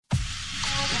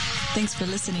Thanks for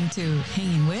listening to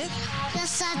Hanging With The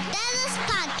Solteros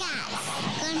Podcast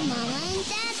con Mama and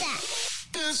Dada.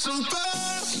 It's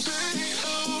supposed to be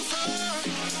over.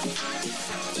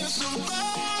 It's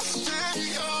supposed to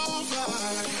be over.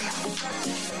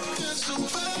 It's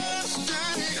supposed to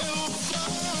be over.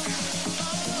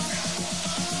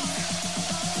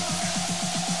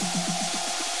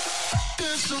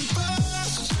 It's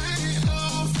supposed to be over. It's supposed to be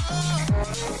over.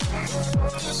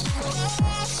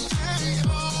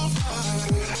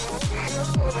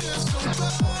 It's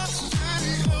supposed to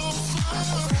be over.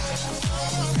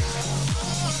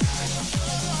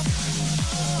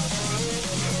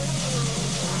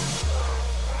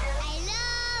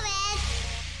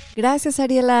 Gracias,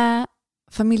 Ariela.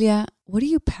 Familia, what are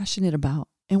you passionate about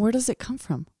and where does it come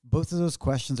from? Both of those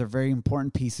questions are very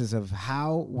important pieces of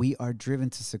how we are driven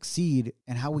to succeed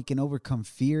and how we can overcome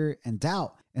fear and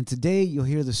doubt. And today you'll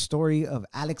hear the story of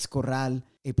Alex Corral,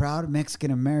 a proud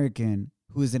Mexican-American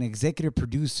who is an executive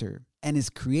producer and is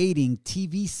creating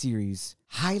TV series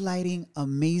highlighting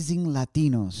amazing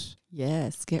Latinos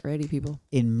Yes, get ready, people.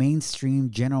 in mainstream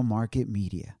general market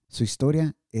media. Su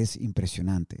historia es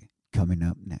impresionante. Coming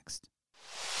up next.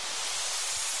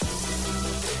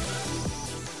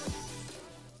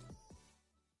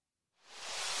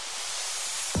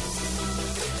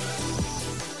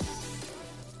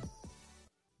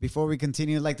 Before we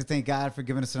continue, I'd like to thank God for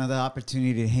giving us another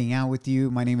opportunity to hang out with you.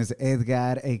 My name is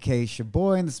Edgar, a.k.a.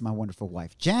 Shaboy, and this is my wonderful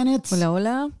wife, Janet. Hola,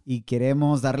 hola. Y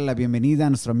queremos darle la bienvenida a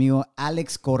nuestro amigo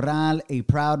Alex Corral, a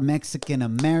proud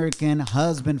Mexican-American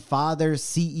husband, father,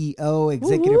 CEO,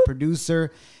 executive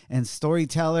producer, and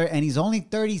storyteller. And he's only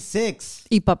 36.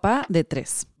 Y papá de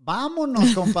 3.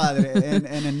 Vámonos, compadre.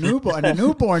 and a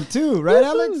newborn too, right,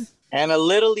 Alex? And a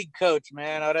Little League coach,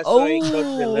 man. Ahora soy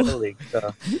coach de Little League.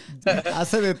 So.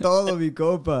 Hace de todo, mi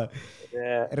compa.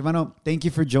 Yeah. Hermano, thank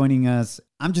you for joining us.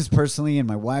 I'm just personally, and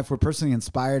my wife, we're personally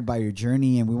inspired by your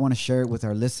journey, and we want to share it with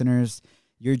our listeners,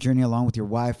 your journey along with your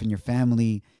wife and your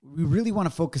family. We really want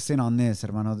to focus in on this,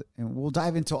 hermano, and we'll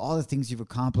dive into all the things you've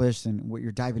accomplished and what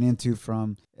you're diving into,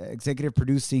 from executive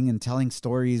producing and telling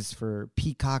stories for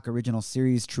Peacock original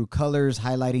series, True Colors,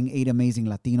 highlighting 8 amazing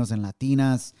Latinos and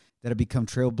Latinas that have become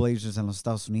trailblazers in los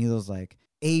Estados Unidos, like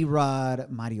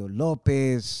A-Rod, Mario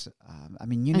Lopez. I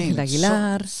mean, you name Ángel it.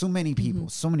 Aguilar. So many people,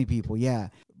 so many people, yeah.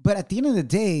 But at the end of the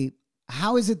day,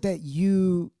 how is it that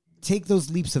you take those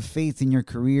leaps of faith in your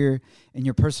career, in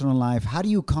your personal life? How do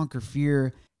you conquer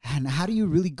fear? And how do you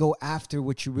really go after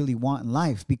what you really want in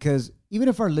life? Because even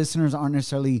if our listeners aren't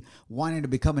necessarily wanting to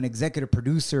become an executive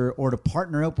producer or to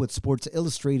partner up with Sports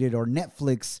Illustrated or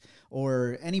Netflix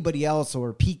or anybody else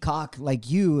or Peacock like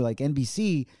you, like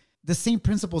NBC, the same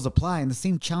principles apply and the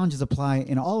same challenges apply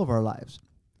in all of our lives.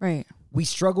 Right. We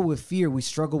struggle with fear. We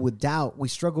struggle with doubt. We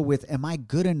struggle with, am I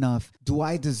good enough? Do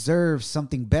I deserve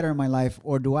something better in my life?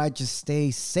 Or do I just stay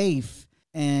safe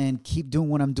and keep doing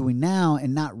what I'm doing now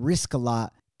and not risk a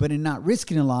lot? But in not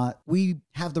risking a lot, we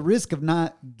have the risk of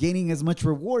not gaining as much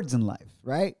rewards in life,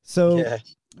 right? So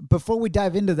before we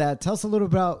dive into that, tell us a little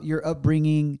about your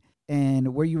upbringing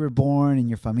and where you were born and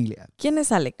your familia. ¿Quién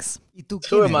es Alex? ¿Y tú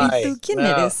Who quién am eres? I? ¿Y tú quién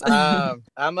No, eres?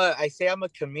 I say I'm a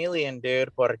chameleon,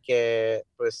 dude, porque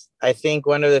pues, I think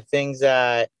one of the things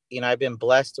that, I've been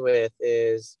blessed with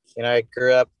is, I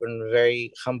grew up in a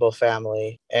very humble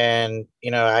family, and,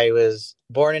 I was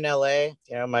born in LA.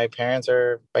 My parents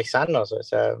are paisanos, o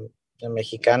sea,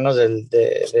 mexicanos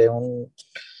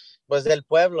pues del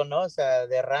pueblo, ¿no? O sea,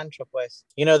 de rancho, pues.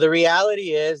 The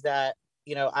reality is that,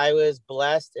 I was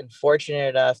blessed and fortunate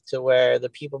enough to where the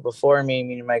people before me,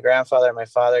 meaning my grandfather and my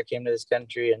father, came to this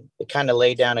country and they kind of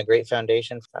laid down a great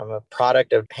foundation. I'm a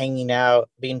product of hanging out,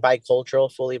 being bicultural,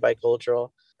 fully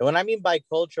bicultural. And when I mean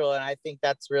bicultural, and I think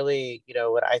that's really,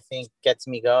 what I think gets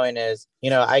me going is,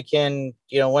 I can,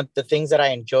 one of the things that I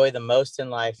enjoy the most in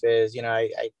life is,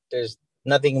 there's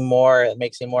nothing more that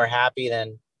makes me more happy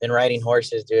than riding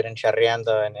horses, dude, and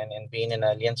charreando and being in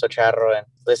a lienzo charro and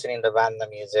listening to banda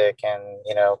music and,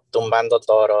 tumbando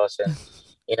toros. And,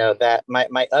 that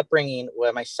my upbringing,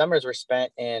 well, my summers were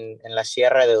spent in La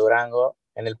Sierra de Durango,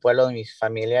 en el pueblo de mi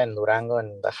familia in Durango,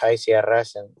 in the high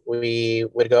sierras. And we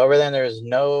would go over there and there was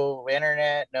no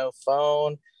internet, no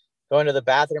phone, going to the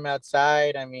bathroom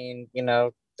outside. I mean,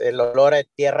 el olor a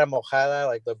tierra mojada,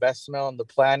 like the best smell on the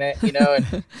planet, you know,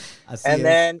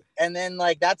 and then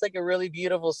like that's like a really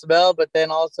beautiful smell, but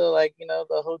then also like, you know,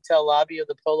 the hotel lobby of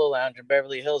the Polo Lounge in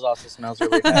Beverly Hills also smells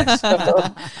really nice.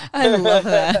 I love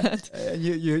that.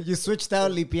 You switched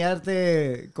out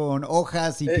limpiarte con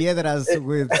hojas y piedras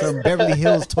with some Beverly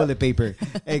Hills toilet paper.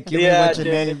 Hey, give me what your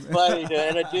dude, name. it's funny, dude.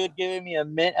 And a dude giving me a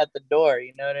mint at the door,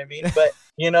 you know what I mean? But,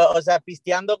 you know, o sea,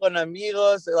 pisteando con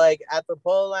amigos, like at the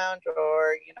Polo Lounge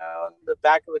or, you know, the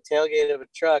back of a tailgate of a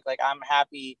truck, like I'm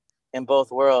happy in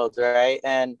both worlds, right?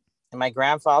 And my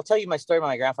grandfather, I'll tell you my story about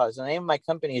my grandfather. So the name of my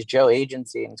company is Joe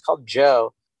Agency, and it's called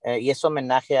Joe. Y es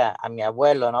homenaje a mi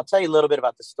abuelo. And I'll tell you a little bit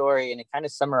about the story, and it kind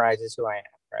of summarizes who I am,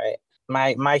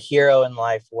 right? My hero in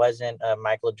life wasn't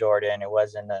Michael Jordan. It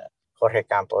wasn't Jorge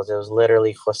Campos. It was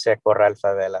literally Jose Corral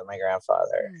Favela, my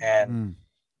grandfather. And,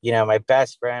 you know, my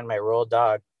best friend, my road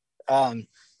dog. And,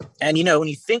 you know, when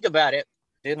you think about it,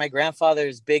 dude, my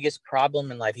grandfather's biggest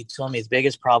problem in life, he told me his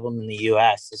biggest problem in the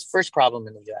U.S., his first problem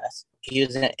in the U.S., he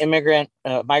was an immigrant,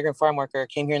 migrant farm worker,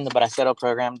 came here in the Bracero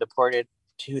program, deported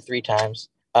 2-3 times.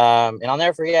 And I'll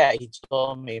never forget, he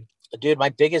told me, dude, my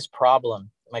biggest problem,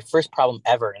 my first problem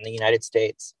ever in the United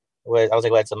States was, I was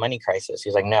like, well, it's a money crisis.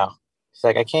 He's like, no. He's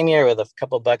like, I came here with a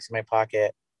couple bucks in my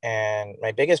pocket. And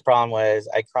my biggest problem was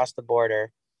I crossed the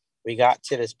border. We got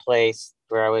to this place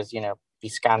where I was, you know,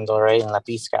 piscando, right, in La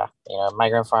Pisca, you know,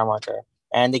 migrant farm worker.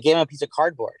 And they gave him a piece of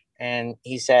cardboard. And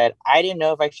he said, I didn't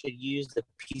know if I should use the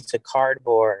piece of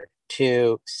cardboard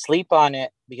to sleep on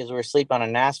it because we were sleeping on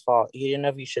an asphalt. He didn't know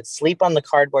if he should sleep on the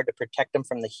cardboard to protect him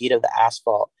from the heat of the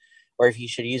asphalt or if he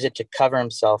should use it to cover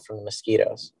himself from the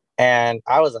mosquitoes. And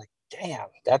I was like, damn,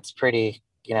 that's pretty,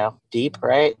 you know, deep,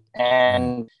 right?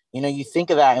 And, you know, you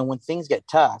think of that, and when things get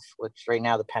tough, which right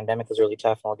now the pandemic was really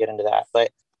tough, and we'll get into that,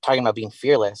 but talking about being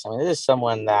fearless, I mean, this is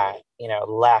someone that, you know,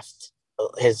 left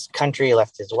his country,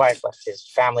 left his wife, left his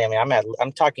family. I mean,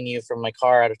 I'm talking to you from my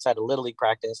car outside of Little League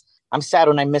practice. I'm sad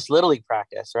when I miss Little League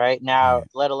practice, right? Now,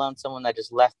 let alone someone that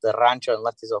just left the rancho and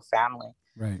left his whole family.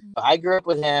 Right. But I grew up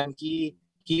with him.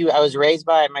 I was raised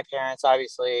by my parents,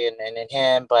 obviously, and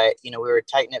him, but, you know, we were a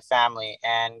tight-knit family,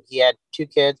 and he had 2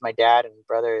 kids, my dad and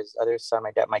brother, his other son,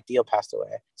 my tío passed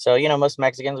away. So, you know, most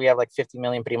Mexicans, we have like 50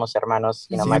 million primos hermanos.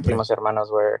 You know, my primos hermanos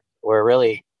were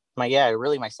really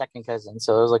my second cousin.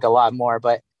 So it was like a lot more.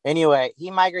 But anyway, he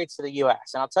migrates to the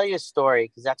U.S. And I'll tell you a story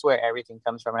because that's where everything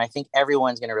comes from. And I think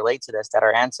everyone's going to relate to this, that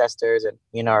our ancestors and,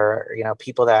 you know,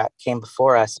 people that came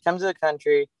before us come to the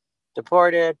country,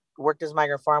 deported, worked as a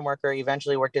migrant farm worker,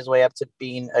 eventually worked his way up to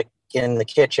being in the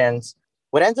kitchens.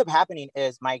 What ends up happening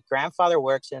is my grandfather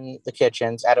works in the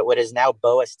kitchens at what is now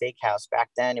Boa Steakhouse. Back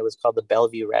then, it was called the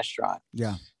Bellevue Restaurant.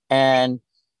 Yeah. And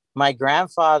my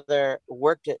grandfather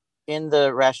worked in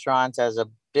the restaurants as a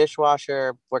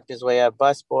dishwasher, worked his way up,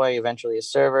 busboy, eventually a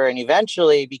server, and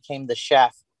eventually became the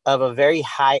chef of a very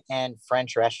high-end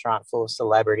French restaurant full of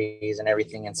celebrities and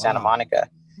everything in Santa Monica.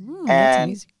 That's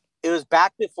amazing. It was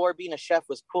back before being a chef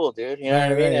was cool, dude. You know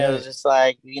what I mean? It was just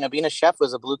like, you know, being a chef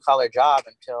was a blue collar job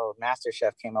until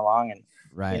MasterChef came along and,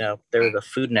 you know, there was a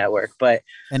Food Network. But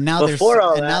now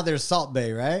there's Salt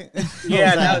Bay, right?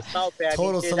 Yeah, now it's Salt Bay.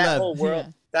 Total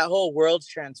celeb. That whole world's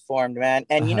transformed, man.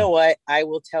 And you know what? I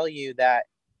will tell you that,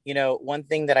 you know, one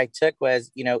thing that I took was,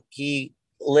 you know, he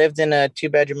lived in a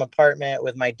 2-bedroom apartment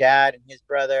with my dad and his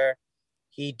brother.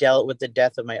 He dealt with the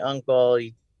death of my uncle.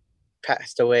 He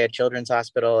passed away at Children's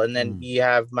Hospital. And then you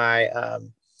have my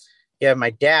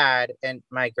dad and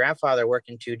my grandfather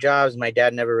working 2 jobs. My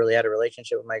dad never really had a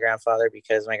relationship with my grandfather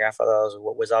because my grandfather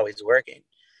was always working.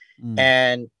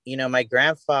 And, you know, my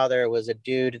grandfather was a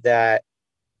dude that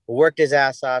worked his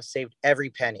ass off, saved every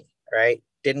penny, right?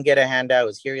 Didn't get a handout,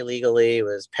 was here illegally,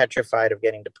 was petrified of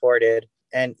getting deported.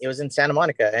 And it was in Santa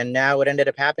Monica. And now what ended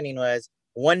up happening was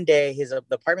one day the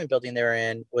apartment building they were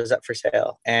in was up for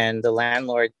sale. And the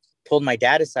landlord pulled my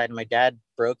dad aside, and my dad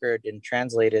brokered and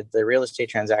translated the real estate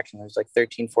transaction. He was like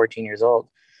 13, 14 years old.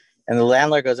 And the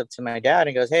landlord goes up to my dad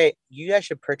and goes, hey, you guys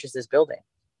should purchase this building.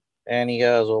 And he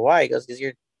goes, well, why? He goes, because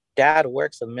your dad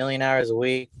works 1 million hours a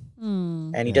week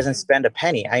and he doesn't spend a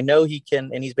penny. I know he can,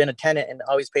 and he's been a tenant and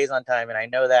always pays on time. And I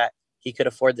know that he could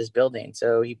afford this building.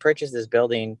 So he purchased this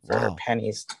building for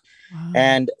pennies. Wow.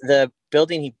 And the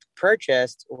building he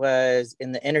purchased was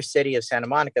in the inner city of Santa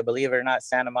Monica. Believe it or not,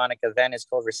 Santa Monica, Venice,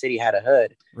 Culver City had a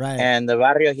hood. Right. And the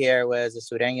barrio here was the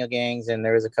Sureño gangs, and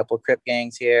there was a couple of Crip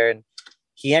gangs here. And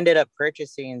he ended up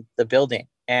purchasing the building.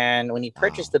 And when he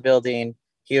purchased the building,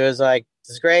 he was like,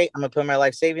 this is great. I'm going to put my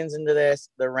life savings into this.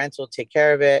 The rents will take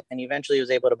care of it. And eventually he was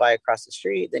able to buy across the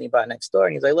street. Then he bought next door.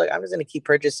 And he's like, look, I'm just going to keep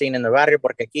purchasing in the barrio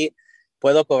porque aquí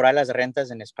puedo cobrar las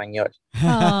rentas en español.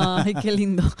 Ay, qué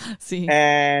lindo. Sí.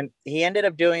 And he ended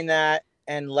up doing that.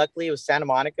 And luckily it was Santa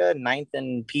Monica, 9th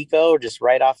and Pico, just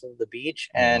right off of the beach.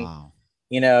 And, Wow.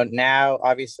 now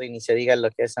obviously ni se diga lo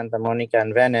que es Santa Monica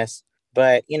and Venice,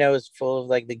 but, it was full of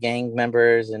like the gang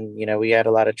members and, we had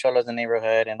a lot of cholos in the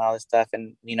neighborhood and all this stuff.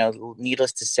 And,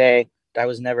 needless to say, I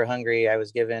was never hungry. I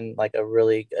was given like a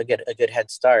good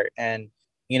head start. And,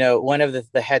 one of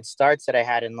the head starts that I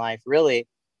had in life really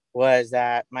was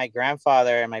that my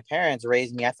grandfather and my parents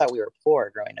raised me. I thought we were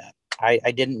poor growing up.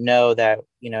 I didn't know that,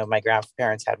 my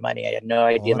grandparents had money. I had no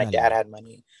idea my dad had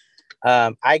money.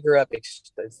 I grew up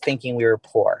thinking we were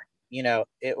poor.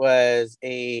 It was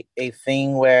a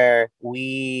thing where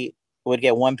we would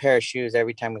get one pair of shoes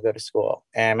every time we go to school.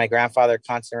 And my grandfather,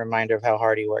 constant reminder of how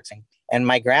hard he works. And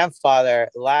my grandfather,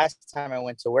 last time I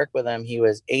went to work with him, he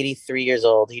was 83 years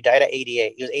old. He died at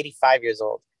 88. He was 85 years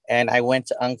old. And I went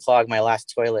to unclog my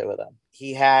last toilet with him.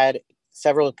 He had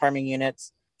several apartment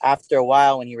units. After a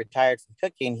while, when he retired from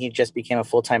cooking, he just became a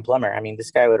full-time plumber. I mean, this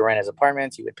guy would rent his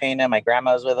apartments. He would paint them. My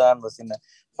grandma was with him, listening to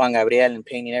Juan Gabriel and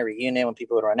painting every unit when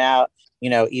people would run out.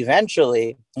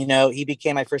 Eventually, he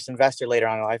became my first investor later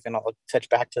on in life, and I'll touch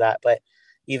back to that. But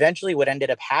eventually what ended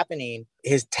up happening,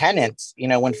 his tenants,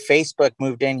 when Facebook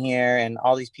moved in here and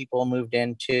all these people moved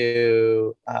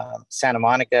into Santa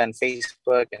Monica and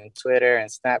Facebook and Twitter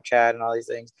and Snapchat and all these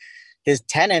things, his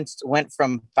tenants went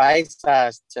from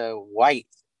paisas to white.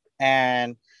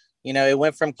 And, it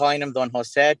went from calling him Don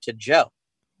Jose to Joe.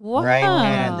 Wow. Right.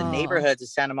 And the neighborhoods of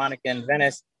Santa Monica and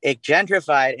Venice, it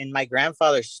gentrified. And my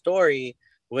grandfather's story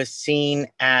was seen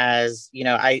as,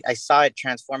 I saw it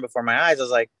transform before my eyes. I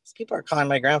was like, these people are calling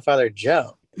my grandfather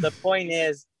Joe. The point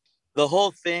is, the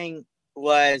whole thing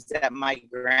was that my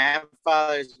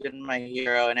grandfather's been my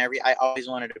hero, and I always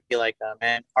wanted to be like them.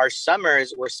 And our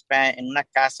summers were spent in una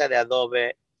casa de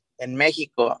adobe in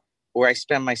Mexico, where I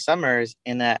spent my summers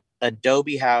in a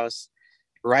adobe house,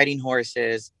 riding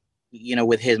horses,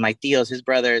 with my tios, his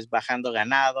brothers, bajando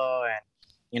ganado,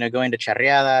 and, going to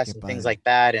charreadas and things like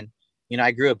that. And,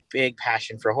 I grew a big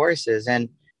passion for horses. And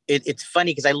it's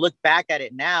funny because I look back at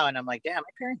it now and I'm like, damn, my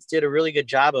parents did a really good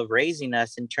job of raising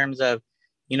us in terms of,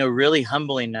 really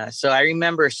humbling us. So I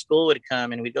remember school would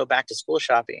come and we'd go back to school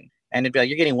shopping and it'd be like,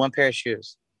 you're getting one pair of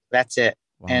shoes. That's it.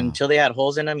 Wow. And until they had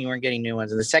holes in them, you weren't getting new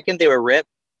ones. And the second they were ripped,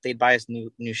 they'd buy us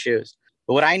new shoes.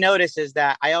 But what I noticed is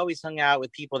that I always hung out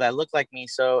with people that looked like me,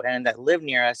 and that lived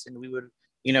near us, and we would,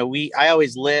 I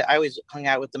always hung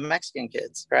out with the Mexican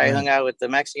kids, right? I hung out with the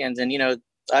Mexicans, and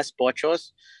us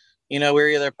pochos, we're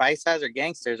either paisas or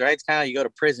gangsters, right? It's kind of like you go to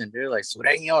prison, dude, like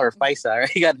sureño or paisa,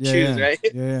 right? You got to choose, right?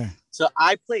 Yeah. So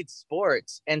I played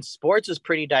sports, and sports was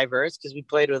pretty diverse because we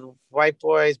played with white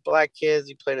boys, black kids,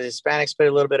 we played with Hispanics, played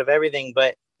a little bit of everything,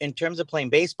 but in terms of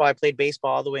playing baseball, I played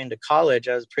baseball all the way into college.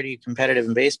 I was pretty competitive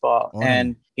in baseball. Oh.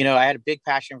 And, I had a big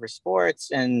passion for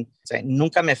sports and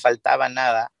nunca me faltaba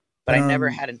nada, but I never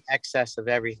had an excess of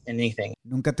anything.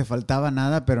 Nunca te faltaba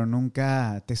nada, pero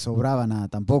nunca te sobraba nada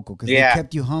tampoco. Because they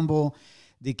kept you humble.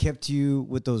 They kept you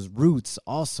with those roots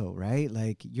also, right?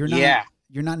 Like you're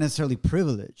not necessarily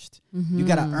privileged. Mm-hmm. You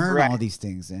got to earn all these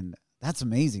things. And that's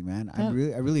amazing, man.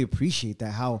 Yeah. I really appreciate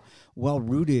that, how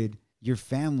well-rooted your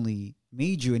family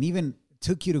made you and even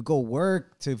took you to go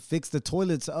work to fix the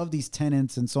toilets of these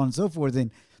tenants and so on and so forth.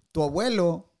 And tu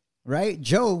abuelo, right,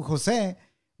 Joe, Jose,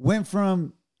 went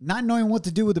from not knowing what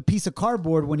to do with a piece of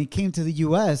cardboard when he came to the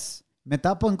U.S. Me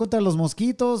tapo en contra de los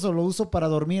mosquitos o lo uso para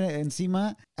dormir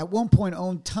encima. At one point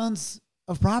owned tons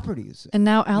of properties. And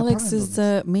now Alex is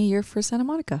the mayor for Santa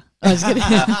Monica. I was kidding.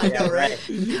 Yeah, right.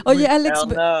 Oh, yeah, Alex.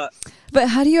 But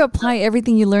how do you apply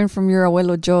everything you learned from your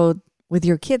abuelo Joe with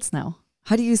your kids now?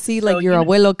 How do you see your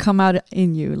abuelo come out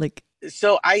in you?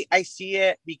 So I see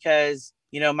it because,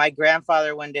 my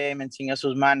grandfather one day me enseñó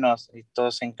sus manos, y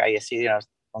todos encallecidos,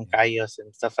 con callos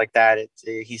and stuff like that.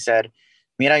 He said,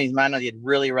 mira mis manos, he had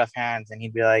really rough hands. And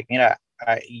he'd be like, mira,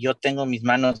 yo tengo mis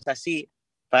manos así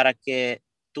para que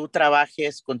tú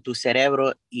trabajes con tu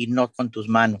cerebro y no con tus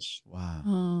manos. Wow.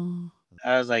 Oh.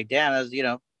 I was like, damn, that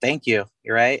was, thank you.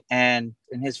 You're right. And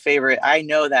I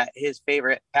know that his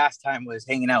favorite pastime was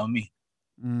hanging out with me.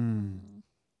 Mm.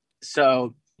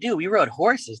 So, dude, we rode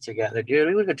horses together, dude.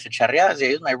 We would go to charreadas. He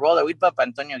was my roller. We'd bump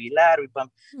Antonio Aguilar. We'd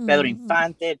bump Pedro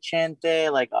Infante, Chente,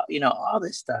 all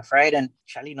this stuff, right? And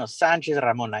Chalino Sanchez,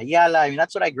 Ramon Ayala. I mean,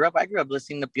 that's what I grew up. I grew up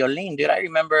listening to Piolín, dude. I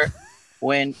remember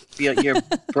when your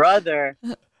brother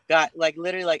got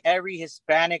literally every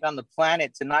Hispanic on the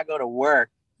planet to not go to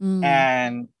work. Mm.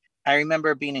 And I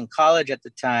remember being in college at the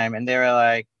time, and they were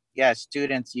like, yeah,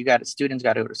 students got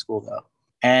to go to school, though.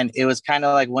 And it was kind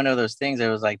of like one of those things. It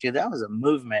was like, dude, that was a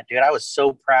movement, dude. I was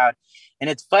so proud. And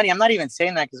it's funny. I'm not even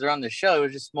saying that because they're on the show. It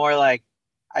was just more like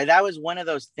that was one of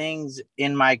those things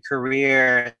in my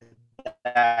career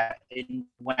that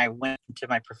when I went into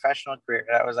my professional career,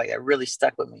 that was like, that really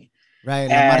stuck with me. Right.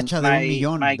 La marcha de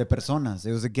un millón de personas.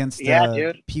 It was against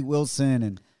Pete Wilson.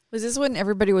 And was this when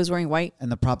everybody was wearing white?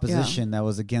 And the proposition that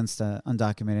was against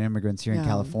undocumented immigrants here in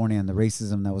California and the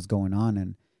racism that was going on.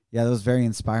 And yeah, that was very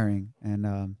inspiring.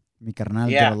 And mi carnal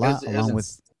did a lot along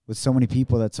with so many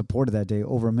people that supported that day.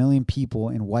 Over 1 million people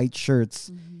in white shirts.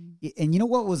 Mm-hmm. And you know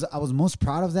what I was most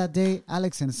proud of that day,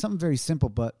 Alex? And it's something very simple,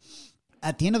 but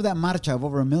at the end of that marcha of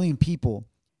over 1 million people,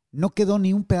 no quedó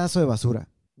ni un pedazo de basura.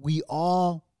 We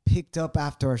all picked up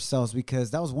after ourselves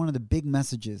because that was one of the big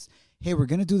messages. Hey, we're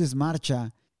going to do this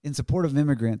marcha in support of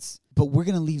immigrants, but we're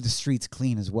going to leave the streets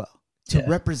clean as well to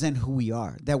represent who we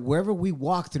are. That wherever we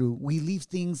walk through, we leave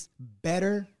things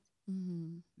better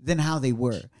than how they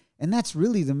were. And that's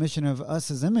really the mission of us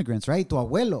as immigrants, right? Tu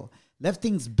abuelo left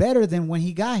things better than when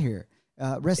he got here.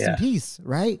 Rest in peace,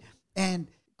 right? And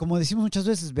como decimos muchas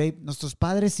veces, babe, nuestros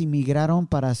padres inmigraron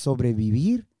para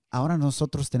sobrevivir. Ahora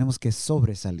nosotros tenemos que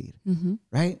sobresalir,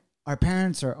 right? Our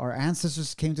parents or our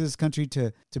ancestors came to this country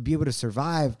to be able to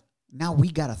survive. Now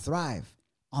we got to thrive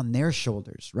on their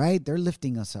shoulders, right? They're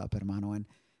lifting us up, hermano. And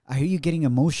I hear you getting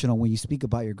emotional when you speak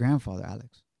about your grandfather,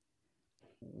 Alex.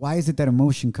 Why is it that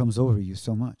emotion comes over you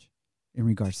so much in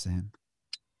regards to him?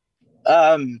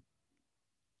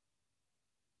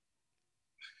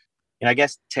 I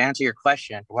guess to answer your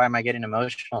question, why am I getting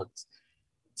emotional?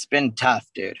 It's been tough,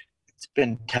 dude. It's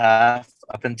been tough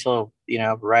up until,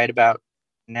 right about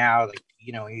now. Like,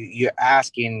 you're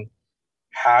asking,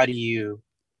 how do you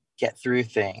get through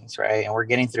things, right? And we're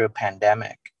getting through a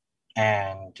pandemic.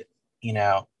 And,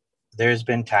 there's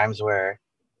been times where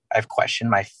I've questioned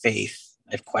my faith.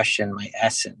 I've questioned my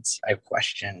essence. I've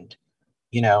questioned,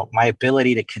 my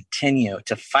ability to continue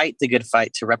to fight the good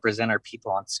fight to represent our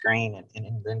people on screen and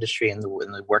in the industry and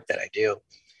the work that I do.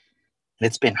 And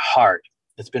it's been hard.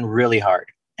 It's been really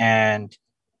hard. And,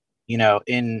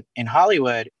 in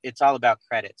Hollywood, it's all about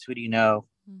credits. Who do you know?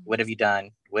 What have you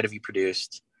done? What have you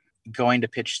produced? Going to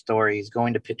pitch stories,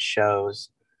 going to pitch shows.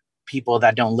 People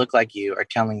that don't look like you are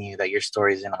telling you that your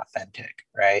story is inauthentic,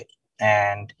 right?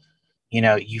 And,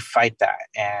 you fight that.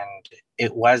 And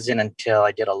it wasn't until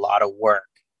I did a lot of work,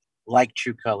 like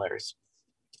True Colors,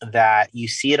 that you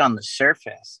see it on the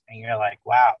surface and you're like,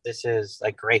 wow, this is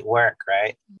like great work,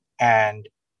 right? And,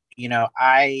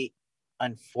 I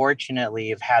unfortunately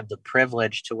have had the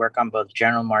privilege to work on both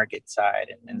general market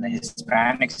side and the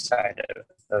Hispanic side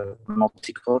of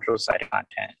multicultural side of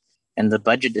content. And the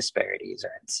budget disparities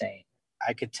are insane.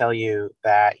 I could tell you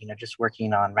that, just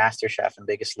working on MasterChef and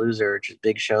Biggest Loser, which is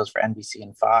big shows for NBC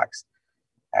and Fox,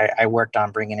 I worked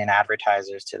on bringing in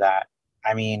advertisers to that.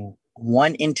 I mean,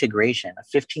 one integration,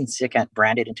 a 15-second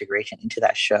branded integration into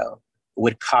that show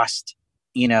would cost,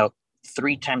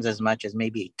 3 times as much as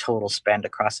maybe a total spend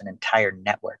across an entire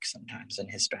network sometimes in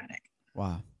Hispanic.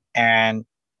 Wow. And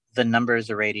the numbers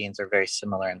or ratings are very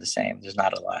similar and the same. There's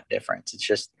not a lot of difference. It's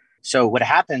just, so what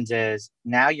happens is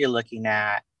now you're looking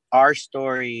at our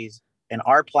stories and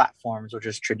our platforms, which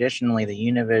is traditionally the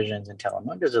Univisions and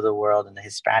Telemundos of the world and the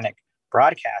Hispanic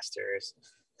broadcasters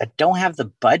that don't have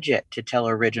the budget to tell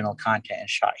original content and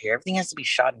shot here. Everything has to be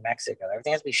shot in Mexico.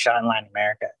 Everything has to be shot in Latin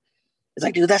America. It's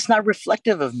like, dude, that's not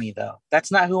reflective of me, though.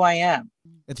 That's not who I am.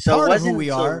 It's part of who we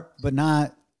are, but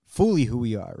not fully who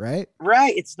we are, right?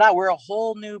 Right. It's not. We're a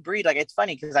whole new breed. Like, it's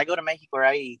funny because I go to Mexico,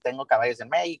 right? Y tengo caballos en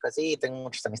México, así, tengo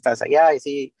muchas amistades allá, y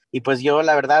sí. Y pues yo,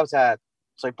 la verdad, o sea,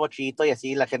 soy pochito y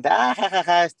así la gente,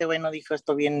 jajaja, este güey no dijo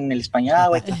esto bien en el español,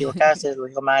 güey, te equivocaste, lo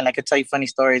dijo mal. And I could tell you funny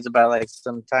stories about, like,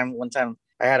 one time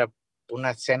I had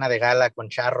una cena de gala con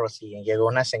charros y llegó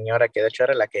una señora que de hecho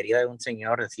era la querida de un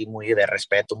señor así muy de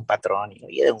respeto, un patrón, y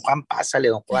oye, don Juan, pásale,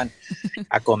 don Juan,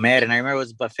 a comer. And I remember it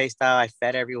was buffet style. I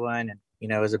fed everyone, and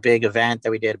it was a big event that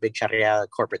we did, a big charreada,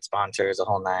 corporate sponsors, the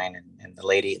whole nine. And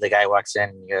the guy walks in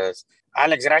and he goes,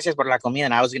 Alex, gracias por la comida.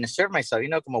 And I was going to serve myself,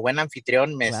 como buen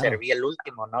anfitrión, me serví el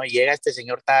último, ¿no? Y llega este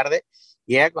señor tarde,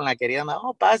 llega con la querida,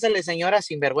 pásale, señora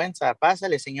sinvergüenza,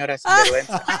 pásale, señora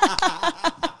sinvergüenza.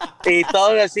 Y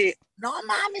todo así, no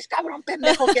mames, cabrón,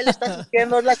 pendejo, ¿qué le estás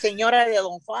diciendo? Es la señora de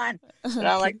don Juan. And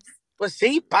I'm like, pues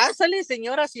sí, pásale,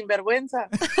 señora sinvergüenza.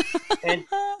 And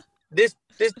this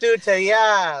dude se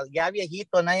veía ya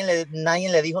viejito, nadie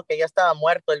le dijo que ya estaba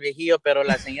muerto el viejillo, pero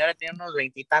la señora tiene unos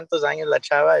 20 y tantos años, la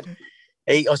chava.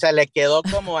 O sea, le quedó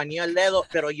como anillo al dedo,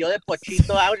 pero yo de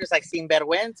pochito, I was just like, sin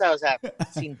vergüenza, o sea,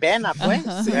 sin pena, pues.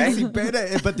 Sí, right?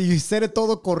 sí, but you said it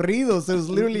todo corrido, so it was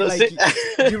literally No like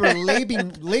sé. you were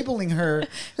labeling her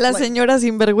La like señora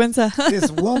sin vergüenza.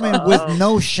 this woman with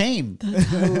no shame. The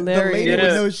lady hilarious.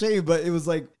 with no shame, but it was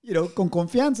like, con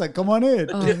confianza, come on in.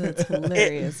 Oh, that's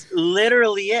hilarious.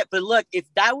 Literally it. But look, if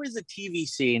that was a TV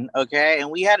scene, okay, and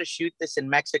we had to shoot this in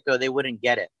Mexico, they wouldn't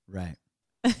get it. Right.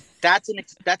 That's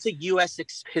a U.S.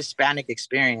 Hispanic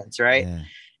experience, right? Yeah.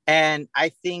 And I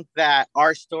think that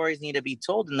our stories need to be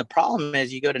told. And the problem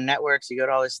is, you go to networks, you go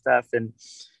to all this stuff, and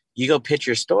you go pitch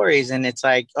your stories, and it's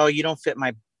like, oh, you don't fit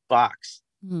my box.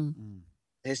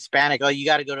 Hispanic. Oh, you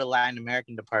got to go to the Latin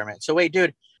American department. So wait,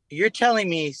 dude, you're telling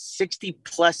me 60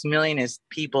 plus million is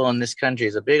people in this country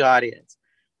is a big audience.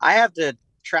 I have to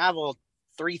travel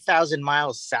 3,000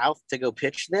 miles south to go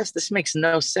pitch this. This makes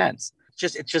no sense.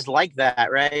 It's just like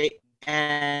that, right?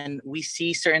 And we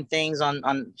see certain things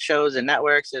on shows and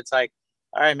networks. It's like,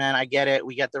 all right, man, I get it.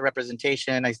 We get the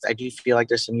representation. I do feel like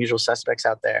there's some usual suspects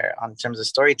out there in terms of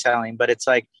storytelling, but it's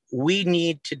like, we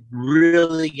need to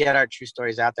really get our true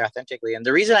stories out there authentically. And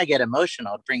the reason I get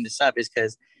emotional to bring this up is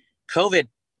because COVID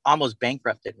almost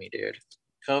bankrupted me, dude.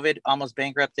 COVID almost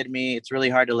bankrupted me. It's really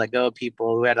hard to let go of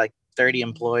people who had like 30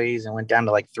 employees and went down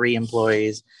to like 3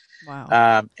 employees.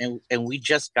 Wow. And we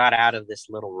just got out of this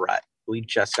little rut. We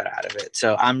just got out of it.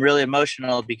 So I'm really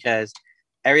emotional because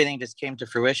everything just came to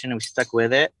fruition and we stuck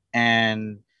with it.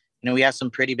 And, we have some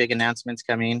pretty big announcements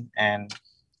coming, and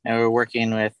we're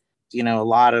working with, a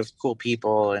lot of cool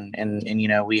people. And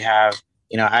we have,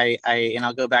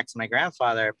 I'll go back to my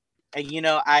grandfather.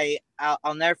 And,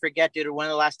 I'll never forget, dude, one of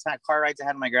the last car rides I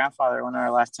had with my grandfather, one of our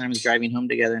last times driving home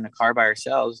together in a car by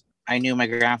ourselves, I knew my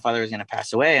grandfather was going to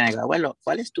pass away. And I go, abuelo,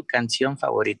 ¿cuál es tu canción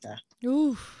favorita?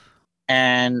 Oof.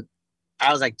 And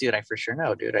I was like, dude, I for sure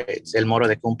know, dude. It's El Moro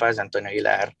de Cumpas, Antonio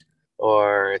Aguilar.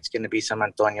 Or it's going to be some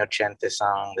Antonio Chente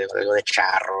song, de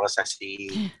charros,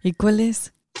 así. ¿Y cuál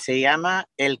es? Se llama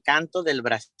El Canto del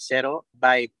Bracero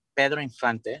by Pedro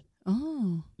Infante.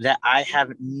 Oh. That I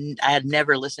had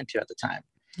never listened to at the time.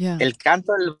 Yeah. El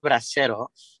Canto del Bracero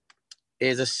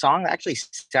is a song that actually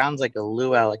sounds like a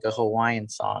luau, like a Hawaiian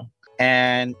song.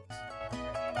 And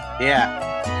yeah.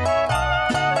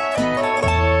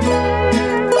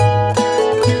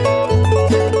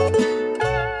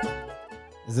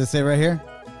 Is this it right here?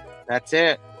 That's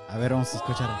it. A ver, vamos a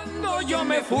escuchar. Cuando yo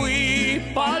me fui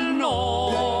pa'l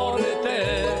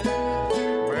norte,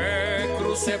 me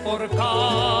crucé por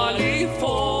California.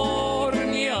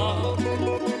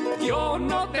 Yo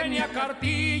no tenía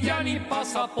cartilla ni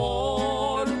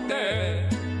pasaporte,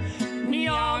 ni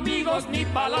amigos ni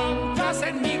palancas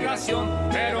en migración,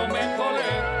 pero me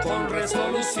colé con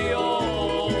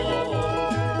resolución.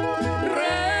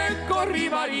 Recorrí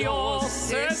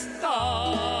varios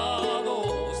estados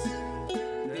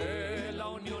de la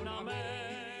Unión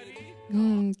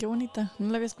Americana. Qué bonita. No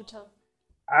la había escuchado.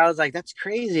 I was like, that's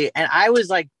crazy. And I was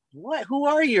like, what? Who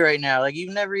are you right now? Like,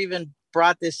 you've never even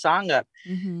brought this song up.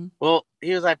 Mm-hmm. Well,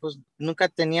 he was like, pues nunca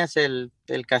tenías el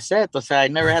cassette. O sea, I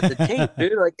never had the tape,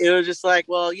 dude. Like, it was just like,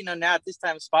 well, now at this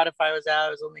time Spotify was out.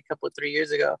 It was only a couple of 3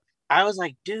 years ago. I was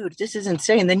like, dude, this is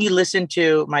insane. Then you listen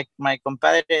to my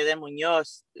compadre de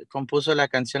Muñoz compuso la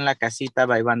canción La Casita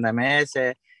by Banda MS,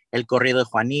 El Corrido de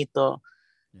Juanito.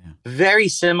 Yeah. Very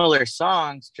similar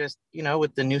songs, just,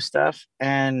 with the new stuff.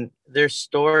 And there's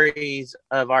stories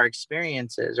of our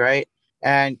experiences, right?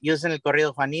 And you listen to El Corrido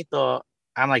de Juanito,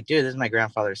 I'm like, dude, this is my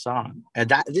grandfather's song. And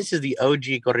this is the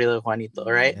OG Corrido de Juanito,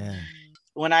 right? Yeah.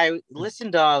 When I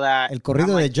listened to all that, El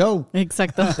Corrido de Joe.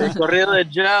 Exacto. El Corrido de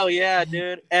Joe, yeah,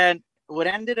 dude. And what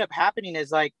ended up happening is,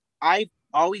 like, I've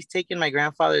always taken my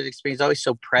grandfather's experience always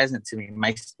so present to me.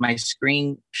 My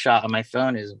screenshot on my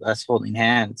phone is us holding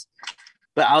hands.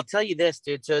 But I'll tell you this,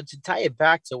 dude, to tie it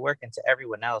back to work and to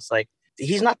everyone else, like,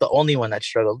 he's not the only one that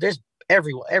struggled. There's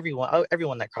everyone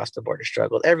that crossed the border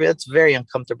struggled. That's a very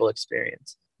uncomfortable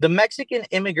experience. The Mexican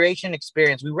immigration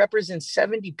experience, we represent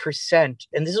 70%,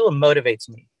 and this is what motivates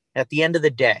me. At the end of the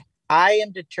day, I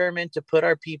am determined to put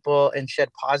our people and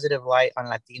shed positive light on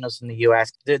Latinos in the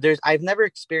U.S. I've never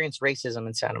experienced racism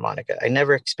in Santa Monica. I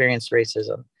never experienced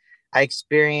racism. I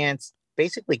experienced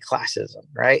basically classism,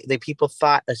 right? People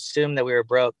assumed that we were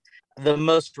broke. The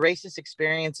most racist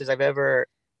experiences I've ever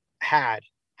had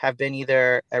have been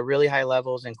either at really high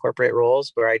levels in corporate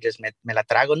roles where I just me la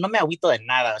trago, no me agüito de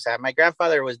nada. O sea, my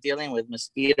grandfather was dealing with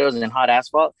mosquitoes and hot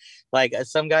asphalt. Like,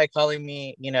 some guy calling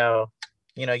me,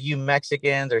 you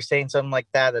Mexicans, or saying something like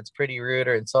that that's pretty rude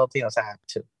or insulting. O sea,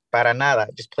 para nada.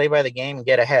 Just play by the game and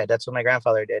get ahead. That's what my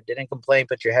grandfather did. Didn't complain,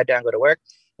 put your head down, go to work,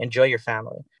 enjoy your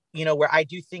family. you know, where I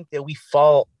do think that we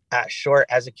fall short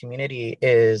as a community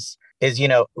is, you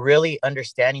know, really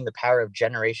understanding the power of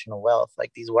generational wealth.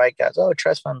 Like these white guys, oh,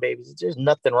 trust fund babies. There's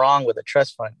nothing wrong with a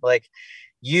trust fund. Like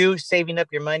you saving up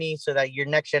your money so that your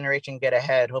next generation get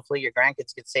ahead. Hopefully your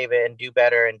grandkids could save it and do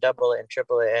better and double it and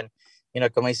triple it. And, you know,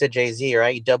 como dice Jay-Z,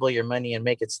 right? You double your money and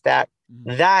make it stack.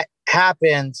 That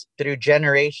happens through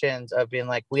generations of being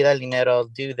like, cuida el dinero,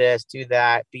 do this, do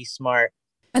that, be smart.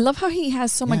 I love how he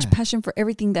has so much passion for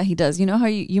everything that he does. You know how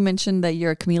you mentioned that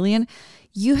you're a chameleon?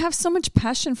 You have so much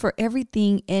passion for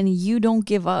everything and you don't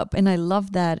give up. And I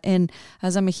love that. And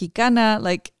as a Mexicana,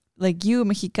 like you,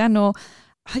 Mexicano,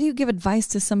 how do you give advice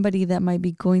to somebody that might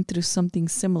be going through something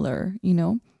similar, you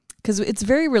know? Because it's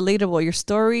very relatable. Your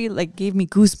story like gave me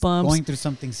goosebumps. Going through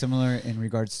something similar in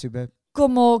regards to, babe?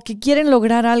 Como que quieren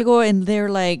lograr algo and they're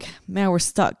like, man, we're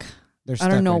stuck. I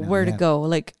don't know right now, where to go.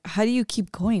 Like, how do you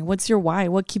keep going? What's your why?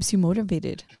 What keeps you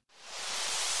motivated?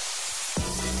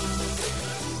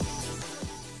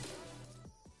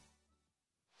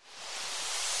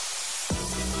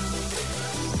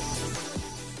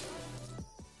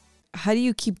 How do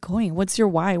you keep going? What's your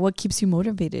why? What keeps you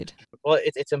motivated? Well,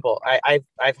 it's simple.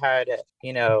 I've had,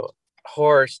 you know,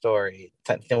 horror story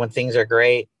when things are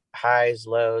great, highs,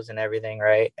 lows, and everything,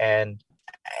 right? And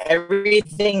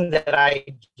everything that I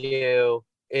do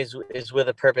is with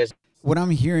a purpose. What I'm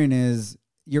hearing is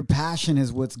your passion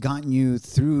is what's gotten you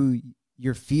through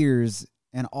your fears,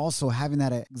 and also having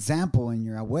that example in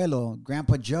your abuelo,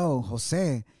 Grandpa Joe,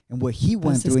 Jose, and what he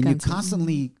went through. And you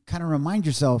constantly kind of remind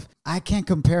yourself, I can't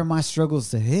compare my struggles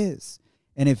to his.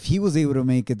 And if he was able to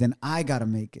make it, then I got to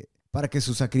make it. Para que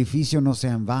su sacrificio no sea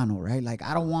en vano, right? Like,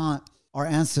 I don't want our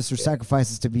ancestors'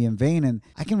 sacrifices to be in vain. And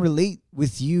I can relate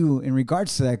with you in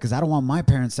regards to that, because I don't want my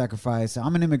parents' sacrifice.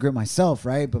 I'm an immigrant myself,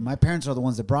 right? But my parents are the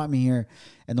ones that brought me here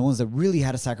and the ones that really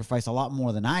had to sacrifice a lot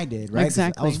more than I did, right?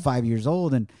 Exactly. I was 5 years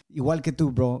old, and igual que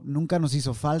tú, bro, nunca nos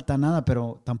hizo falta nada,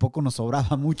 pero tampoco nos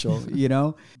sobraba mucho, you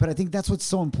know? But I think that's what's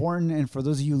so important. And for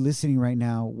those of you listening right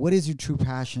now, what is your true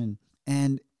passion?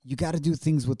 And you got to do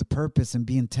things with the purpose and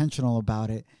be intentional about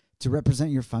it, to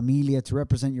represent your familia, to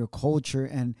represent your culture.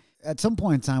 And at some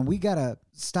point in time, we got to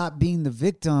stop being the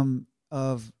victim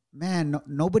of, man,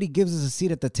 nobody gives us a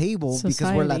seat at the table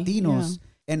because we're Latinos.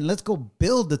 Yeah. And let's go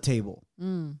build the table.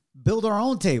 Build our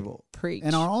own table. Preach.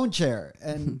 And our own chair.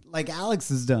 And like Alex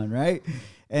has done, right?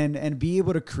 And be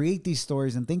able to create these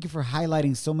stories. And thank you for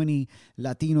highlighting so many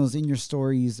Latinos in your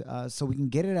stories, so we can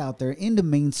get it out there in the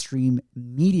mainstream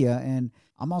media. And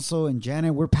I'm also, and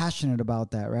Janet, we're passionate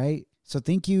about that, right? So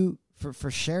thank you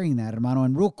for sharing that, hermano.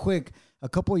 And real quick, a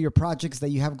couple of your projects that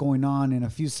you have going on in a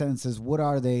few sentences. What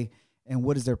are they and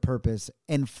what is their purpose?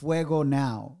 En Fuego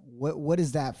Now, what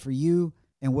is that for you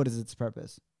and what is its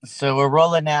purpose? So we're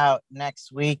rolling out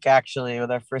next week, actually,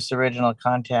 with our first original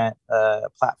content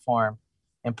platform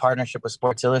in partnership with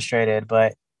Sports Illustrated.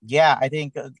 But yeah, I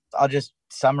think I'll just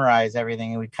summarize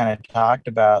everything we kind of talked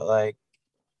about. Like,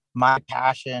 my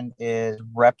passion is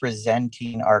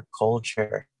representing our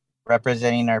culture,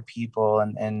 representing our people,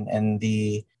 and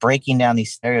the breaking down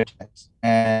these stereotypes,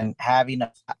 and having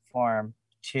a platform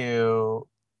to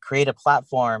create a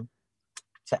platform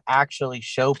to actually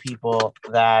show people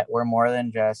that we're more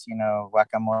than just, you know,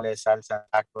 guacamole, salsa,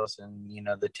 tacos, and, you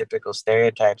know, the typical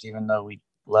stereotypes, even though we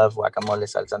love guacamole,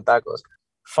 salsa, and tacos.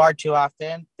 Far too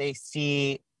often, they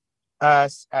see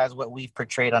us as what we've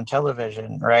portrayed on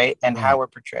television, right? And how we're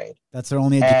portrayed. That's their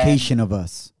only education of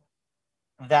us.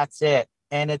 That's it.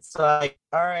 And it's like,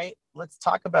 all right, let's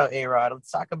talk about A-Rod.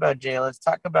 Let's talk about Jay. Let's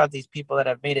talk about these people that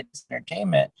have made it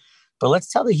entertainment. But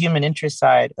let's tell the human interest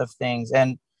side of things.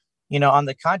 And, you know, on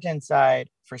the content side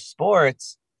for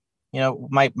sports, you know,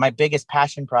 my biggest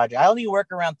passion project, I only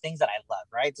work around things that I love,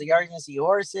 right? So you're always going to see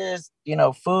horses, you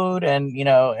know, food, and, you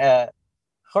know,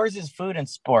 horses, food, and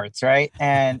sports, right?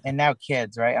 And now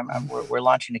kids, right? We're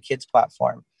launching a kids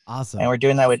platform. Awesome. And we're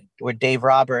doing that with Dave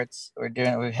Roberts.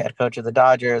 We're head coach of the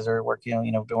Dodgers. We're working,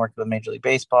 you know, been working with Major League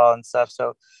Baseball and stuff.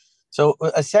 So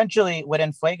essentially what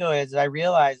En Fuego is, I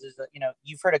realize is that, you know,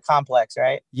 you've heard of Complex,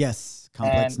 right? Yes.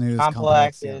 Complex and News.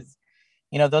 Complex is,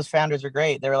 you know, those founders are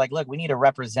great. They were like, look, we need to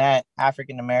represent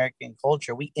African-American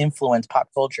culture. We influence pop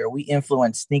culture. We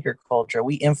influence sneaker culture.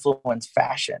 We influence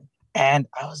fashion. And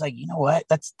I was like, you know what?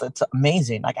 That's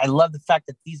amazing. Like, I love the fact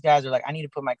that these guys are like, I need to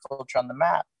put my culture on the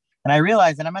map. And I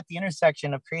realized that I'm at the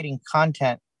intersection of creating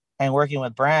content and working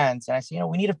with brands. And I said, you know,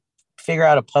 we need to figure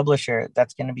out a publisher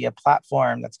that's going to be a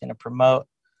platform that's going to promote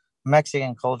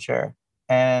Mexican culture.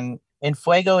 And En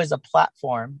Fuego is a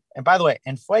platform. And by the way,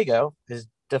 En Fuego is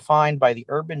defined by the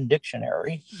Urban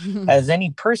Dictionary as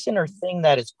any person or thing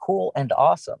that is cool and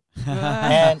awesome.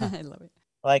 And I love it.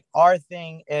 Like our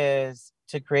thing is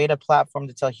to create a platform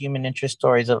to tell human interest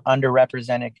stories of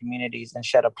underrepresented communities and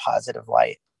shed a positive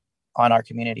light on our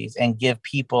communities and give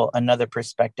people another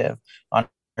perspective on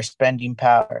our spending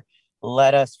power.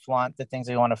 Let us flaunt the things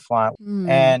we want to flaunt.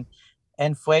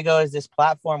 And Fuego is this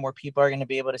platform where people are going to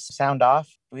be able to sound off.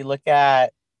 We look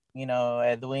at,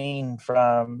 Edwin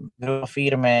from Grupo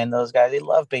Firme and those guys, they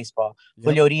love baseball.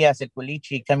 Julio Urias, El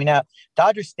Culichi coming out.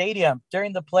 Dodger Stadium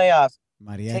during the playoffs.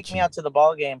 Mariachi. Take Me Out to the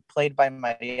Ball Game, played by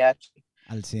Mariachi.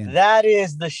 Al 100. That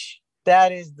is the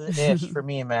ish for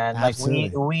me, man. Like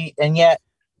we and yet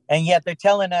they're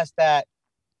telling us that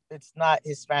it's not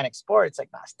Hispanic sports. Like,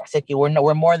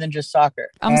 we're more than just soccer.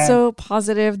 I'm so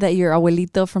positive that your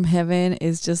abuelito from heaven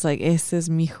is just like, ese es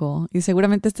mi hijo. Y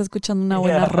seguramente está escuchando una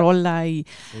buena rola. Y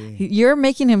you're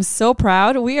making him so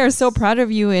proud. We are so proud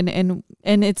of you. And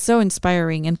it's so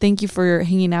inspiring. And thank you for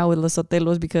hanging out with Los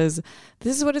Sotelos, because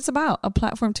this is what it's about. A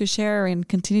platform to share and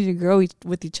continue to grow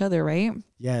with each other, right?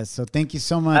 Yes. So thank you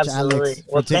so much, Absolutely. Alex,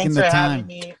 for taking the thanks for time. having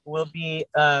me. We'll be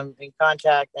in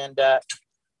contact and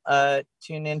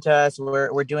tune into us.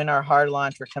 We're doing our hard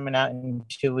launch. We're coming out in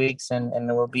 2 weeks, and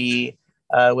we'll be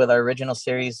with our original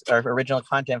series, our original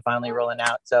content finally rolling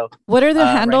out. So what are the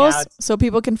handles right so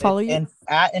people can follow you?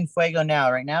 At Fuego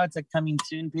now. Right now it's a coming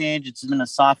soon page. It's been a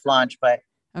soft launch, but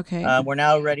okay, we're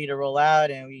now ready to roll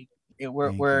out, and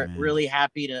we're really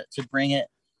happy to bring it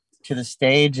to the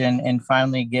stage and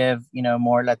finally give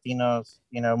more Latinos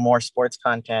more sports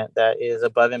content that is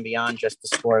above and beyond just the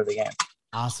score of the game.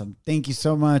 Awesome. Thank you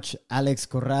so much, Alex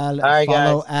Corral. All right,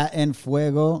 follow guys. at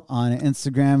Enfuego on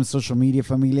Instagram, social media,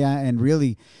 familia, and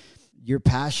really your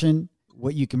passion,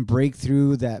 what you can break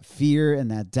through that fear and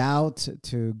that doubt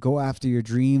to go after your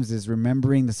dreams is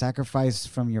remembering the sacrifice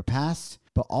from your past,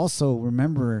 but also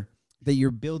remember that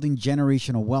you're building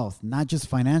generational wealth, not just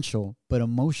financial, but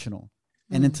emotional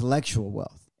and intellectual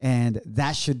wealth. And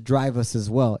that should drive us as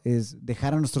well, is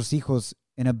dejar a nuestros hijos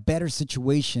in a better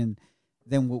situation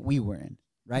than what we were in,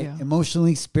 right? Yeah.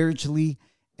 Emotionally, spiritually,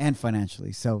 and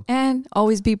financially. So, and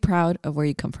always be proud of where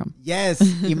you come from. yes,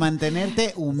 y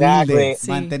mantenerte humilde.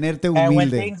 Exactly. Mantenerte And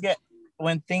humilde.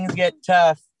 when things get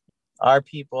tough, our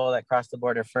people that cross the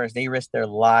border first, they risk their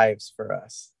lives for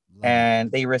us,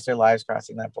 and they risk their lives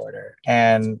crossing that border.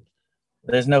 And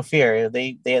there's no fear.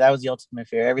 That was the ultimate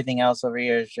fear. Everything else over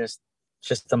here is just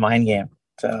a mind game.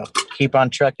 So keep on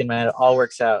trucking, man. It all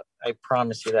works out. I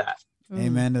promise you that.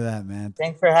 Amen to that, man.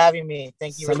 Thanks for having me.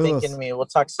 Thank you for Saludos. thinking of me. We'll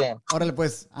talk soon. Órale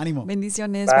pues, ánimo.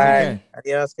 Bendiciones. Bye.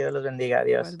 Adiós. Que Dios los bendiga.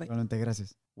 Adiós. Bye. Realmente,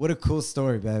 gracias. What a cool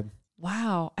story, babe.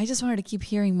 Wow. I just wanted to keep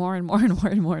hearing more and more and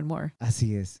more and more and more.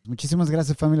 Así es. Muchísimas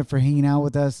gracias, familia, for hanging out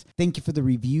with us. Thank you for the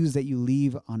reviews that you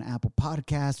leave on Apple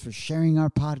Podcasts, for sharing our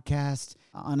podcast.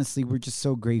 Honestly, we're just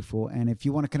so grateful. And if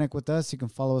you want to connect with us, you can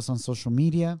follow us on social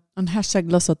media. On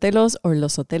hashtag Los Sotelos or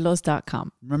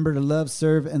losotelos.com. Remember to love,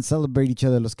 serve, and celebrate each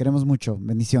other. Los queremos mucho.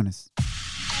 Bendiciones.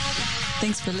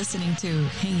 Thanks for listening to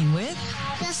Hanging With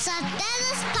Los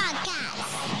Sotelos Podcast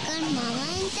con Mama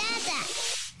and Dada.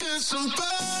 It's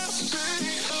supposed to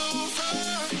be over.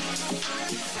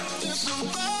 It's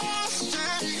supposed to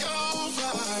be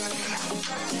over.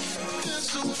 It's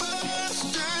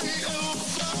supposed to be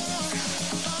over.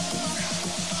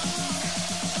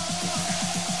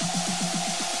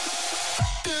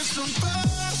 It's supposed to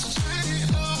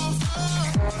be over. It's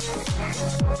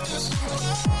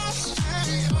supposed to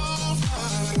be over.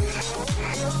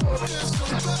 It's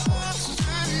supposed to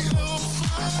be over.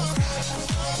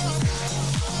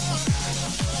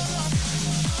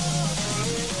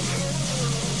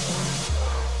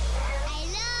 I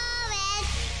love it.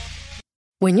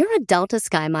 When you're a Delta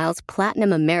SkyMiles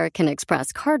Platinum American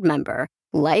Express card member,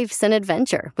 life's an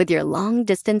adventure with your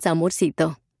long-distance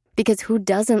amorcito. Because who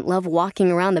doesn't love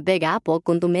walking around the Big Apple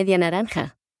con tu media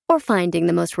naranja? Or finding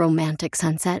the most romantic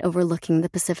sunset overlooking the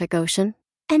Pacific Ocean?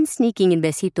 And sneaking in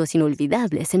besitos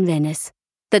inolvidables in Venice.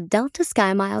 The Delta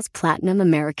SkyMiles Platinum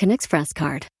American Express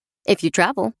card. If you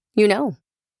travel, you know.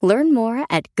 Learn more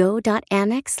at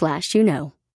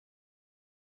go.amex/you-know.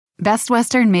 Best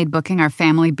Western made booking our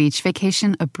family beach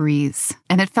vacation a breeze,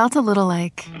 and it felt a little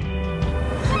like...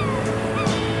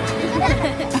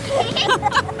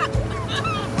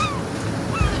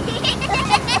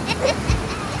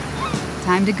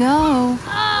 Time to go.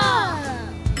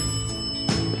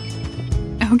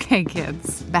 Okay,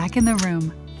 kids, back in the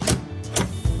room.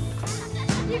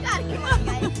 You gotta come on,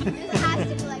 guys. This has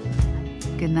to be like...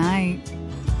 Good night.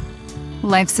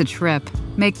 Life's a trip.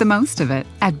 Make the most of it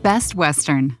at Best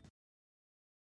Western.